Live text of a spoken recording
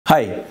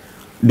Hi,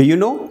 do you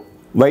know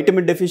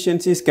vitamin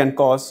deficiencies can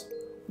cause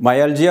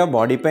myalgia,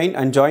 body pain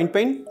and joint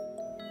pain?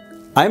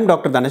 I am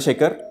Dr.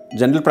 Dhanashekar,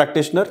 General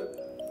Practitioner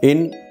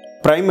in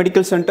Prime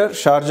Medical Center,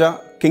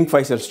 Sharjah, King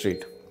Faisal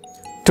Street.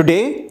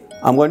 Today,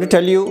 I am going to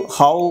tell you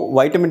how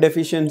vitamin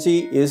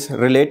deficiency is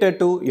related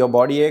to your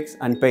body aches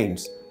and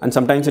pains, and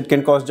sometimes it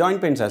can cause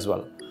joint pains as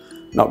well.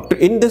 Now,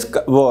 in this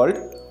world,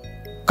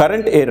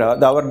 current era,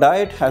 our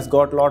diet has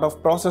got a lot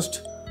of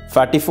processed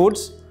fatty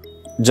foods,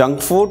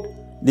 junk food.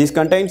 These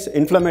contains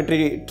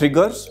inflammatory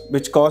triggers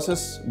which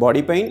causes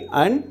body pain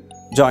and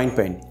joint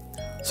pain.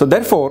 So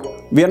therefore,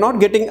 we are not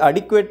getting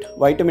adequate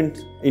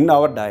vitamins in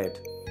our diet.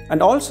 And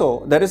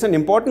also, there is an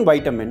important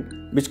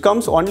vitamin which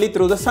comes only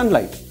through the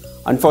sunlight.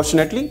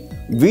 Unfortunately,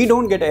 we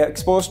don't get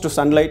exposed to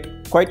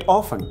sunlight quite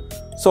often.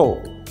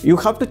 So you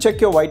have to check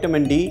your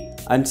vitamin D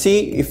and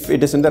see if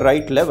it is in the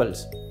right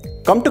levels.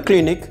 Come to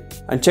clinic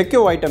and check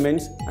your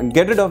vitamins and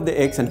get rid of the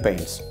aches and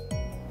pains.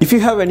 If you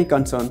have any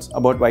concerns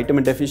about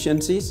vitamin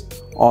deficiencies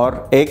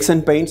or aches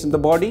and pains in the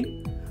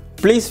body,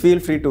 please feel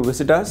free to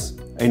visit us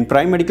in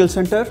Prime Medical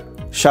Center,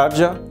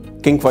 Sharjah,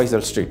 King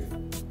Faisal Street.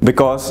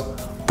 Because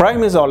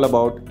Prime is all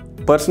about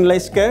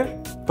personalized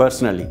care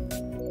personally.